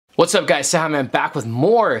What's up guys, cejaman back with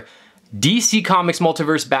more DC Comics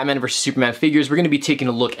Multiverse Batman vs Superman figures. We're going to be taking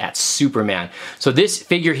a look at Superman. So this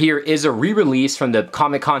figure here is a re-release from the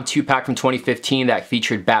Comic-Con 2-pack from 2015 that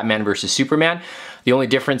featured Batman vs Superman. The only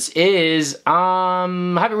difference is, I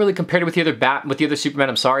haven't really compared it with the other Superman,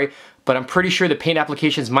 I'm sorry, but I'm pretty sure the paint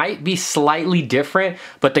applications might be slightly different,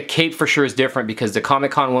 but the cape for sure is different because the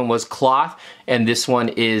Comic-Con one was cloth and this one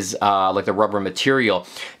is like the rubber material.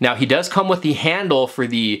 Now he does come with the handle for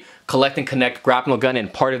the collect and connect grapnel gun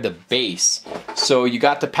and part of the base. So you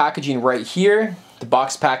got the packaging right here, the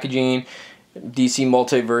box packaging, DC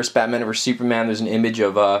Multiverse, Batman vs Superman. There's an image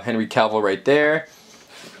of Henry Cavill right there.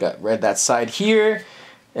 Got that side here,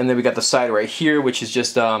 and then we got the side right here, which is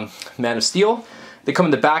just Man of Steel. They come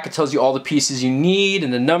in the back. It tells you all the pieces you need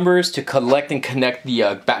and the numbers to collect and connect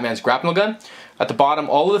the Batman's grapnel gun. At the bottom,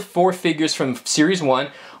 all of the 4 figures from Series 1.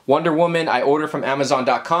 Wonder Woman, I ordered from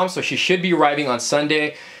Amazon.com, so she should be arriving on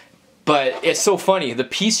Sunday. But it's so funny. The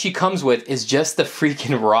piece she comes with is just the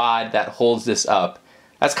freaking rod that holds this up.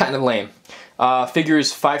 That's kind of lame.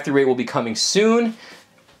 Figures 5 through 8 will be coming soon.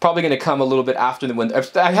 Probably going to come a little bit after the window.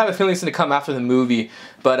 I have a feeling it's going to come after the movie.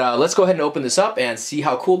 But let's go ahead and open this up and see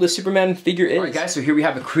how cool this Superman figure is. Alright guys, so here we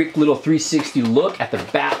have a quick little 360 look at the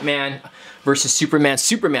Batman versus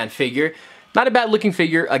Superman figure. Not a bad looking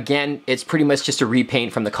figure. Again, it's pretty much just a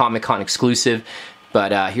repaint from the Comic-Con exclusive.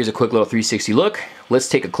 But here's a quick little 360 look. Let's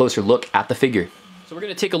take a closer look at the figure. So we're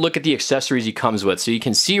going to take a look at the accessories he comes with. So you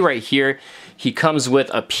can see right here, he comes with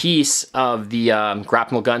a piece of the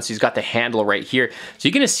grapnel gun. So he's got the handle right here. So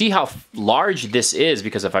you're going to see how large this is,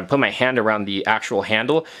 because if I put my hand around the actual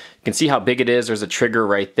handle, you can see how big it is. There's a trigger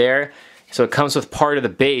right there. So it comes with part of the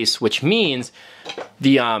base, which means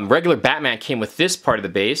the regular Batman came with this part of the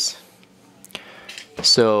base.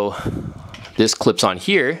 So this clips on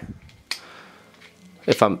here.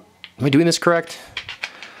 If am I doing this correct?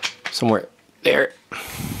 Somewhere there.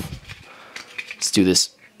 Let's do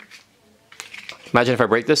this. Imagine if I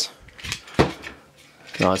break this.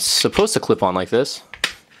 No, it's supposed to clip on like this.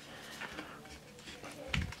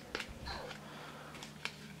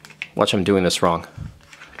 Watch, I'm doing this wrong.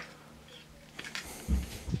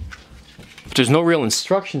 There's no real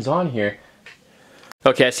instructions on here.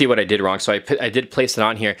 Okay, I see what I did wrong. So I did place it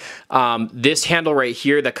on here. This handle right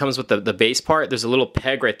here that comes with the base part, there's a little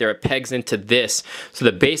peg right there. It pegs into this. So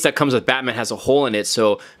the base that comes with Batman has a hole in it.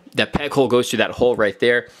 So that peg hole goes through that hole right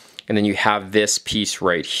there. And then you have this piece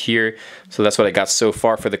right here. So that's what I got so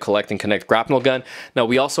far for the collect and connect grapnel gun. Now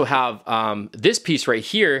we also have this piece right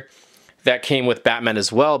here that came with Batman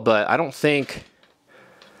as well, but I don't think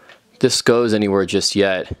this goes anywhere just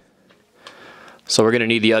yet. So we're gonna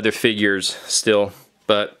need the other figures still.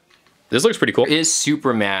 But this looks pretty cool. Is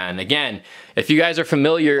Superman. Again, if you guys are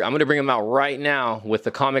familiar, I'm going to bring him out right now with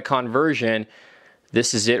the Comic-Con version.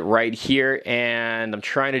 This is it right here, and I'm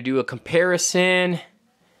trying to do a comparison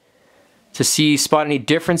to spot any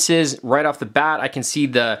differences. Right off the bat, I can see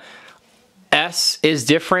the S is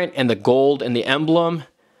different, and the gold and the emblem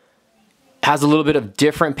has a little bit of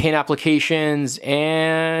different paint applications,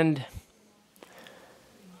 and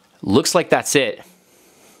looks like that's it.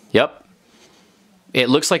 Yep. It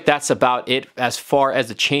looks like that's about it as far as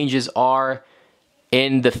the changes are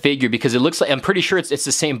in the figure, because it looks like, I'm pretty sure it's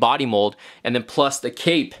the same body mold, and then plus the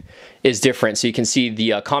cape is different. So you can see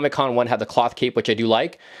the Comic-Con one had the cloth cape, which I do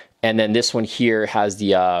like, and then this one here has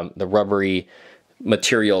the rubbery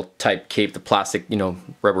material type cape, the plastic, you know,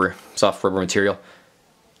 rubber, soft rubber material.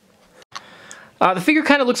 The figure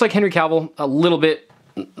kind of looks like Henry Cavill a little bit,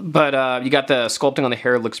 but you got the sculpting on the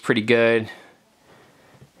hair, looks pretty good.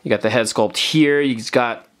 You got the head sculpt here. He's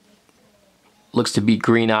got, looks to be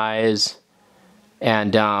green eyes.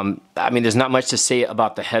 And I mean, there's not much to say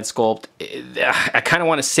about the head sculpt. I kind of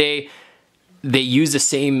want to say they use the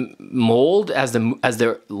same mold as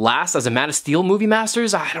the Man of Steel movie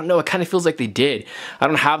masters. I don't know. It kind of feels like they did. I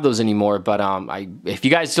don't have those anymore, but if you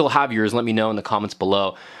guys still have yours, let me know in the comments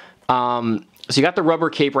below. So you got the rubber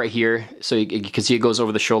cape right here, so you can see it goes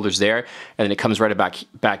over the shoulders there, and then it comes right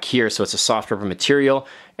back here, so it's a soft rubber material,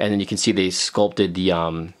 and then you can see they sculpted the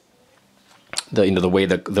way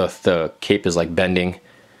the cape is like bending.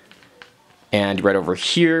 And right over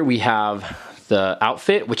here we have the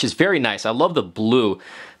outfit, which is very nice. I love the blue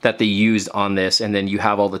that they used on this, and then you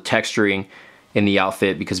have all the texturing in the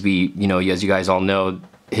outfit because we, you know, as you guys all know,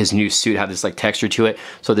 his new suit had this like texture to it.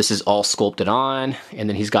 So this is all sculpted on, and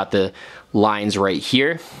then he's got the lines right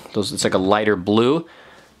here. It's like a lighter blue.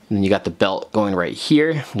 And then you got the belt going right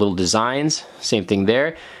here, little designs, same thing there.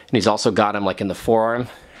 And he's also got him like in the forearm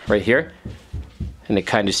right here. And they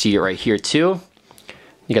kind of see it right here too.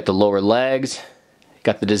 You got the lower legs,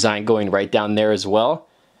 got the design going right down there as well.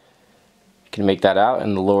 Can make that out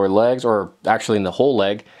in the lower legs, or actually in the whole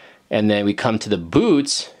leg. And then we come to the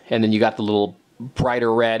boots, and then you got the little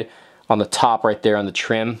brighter red on the top right there on the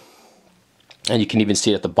trim. And you can even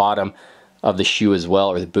see it at the bottom of the shoe as well,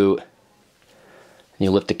 or the boot. And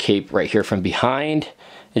you lift the cape right here from behind,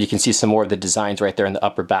 and you can see some more of the designs right there in the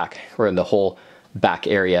upper back, or in the whole back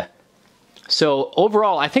area. So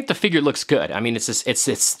overall, I think the figure looks good. I mean, it's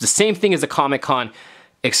the same thing as a Comic-Con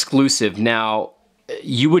exclusive. Now,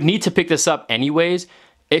 you would need to pick this up anyways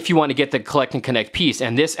if you want to get the Collect and Connect piece.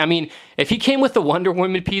 And this, I mean, if he came with the Wonder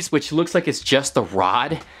Woman piece, which looks like it's just the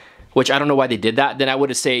rod, which I don't know why they did that, then I would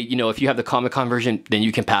have say, you know, if you have the Comic-Con version, then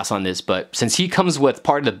you can pass on this. But since he comes with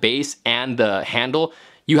part of the base and the handle,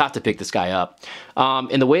 you have to pick this guy up.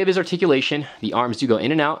 In the way of his articulation, the arms do go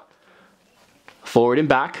in and out, forward and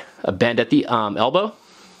back, a bend at the elbow.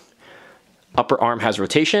 Upper arm has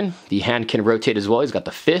rotation. The hand can rotate as well. He's got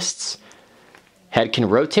the fists. Head can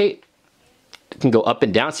rotate. It can go up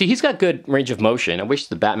and down. See, he's got good range of motion. I wish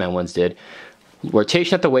the Batman ones did.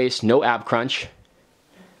 Rotation at the waist, no ab crunch.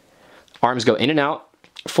 Arms go in and out,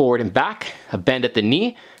 forward and back, a bend at the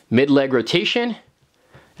knee, mid-leg rotation,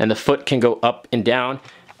 and the foot can go up and down.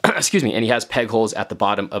 Excuse me, and he has peg holes at the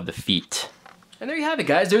bottom of the feet. And there you have it,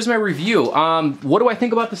 guys. There's my review. What do I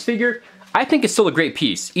think about this figure? I think it's still a great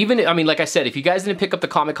piece. Even, I mean, like I said, if you guys didn't pick up the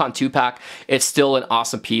Comic-Con 2-pack, it's still an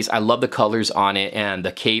awesome piece. I love the colors on it and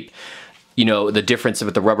the cape. You know, the difference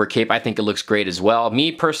with the rubber cape, I think it looks great as well.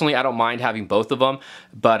 Me, personally, I don't mind having both of them.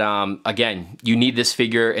 But again, you need this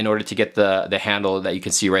figure in order to get the handle that you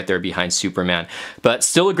can see right there behind Superman. But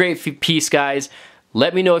still a great piece, guys.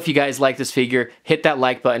 Let me know if you guys like this figure. Hit that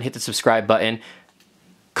like button, hit the subscribe button.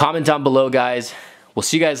 Comment down below, guys. We'll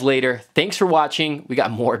see you guys later. Thanks for watching. We got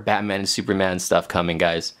more Batman and Superman stuff coming,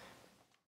 guys.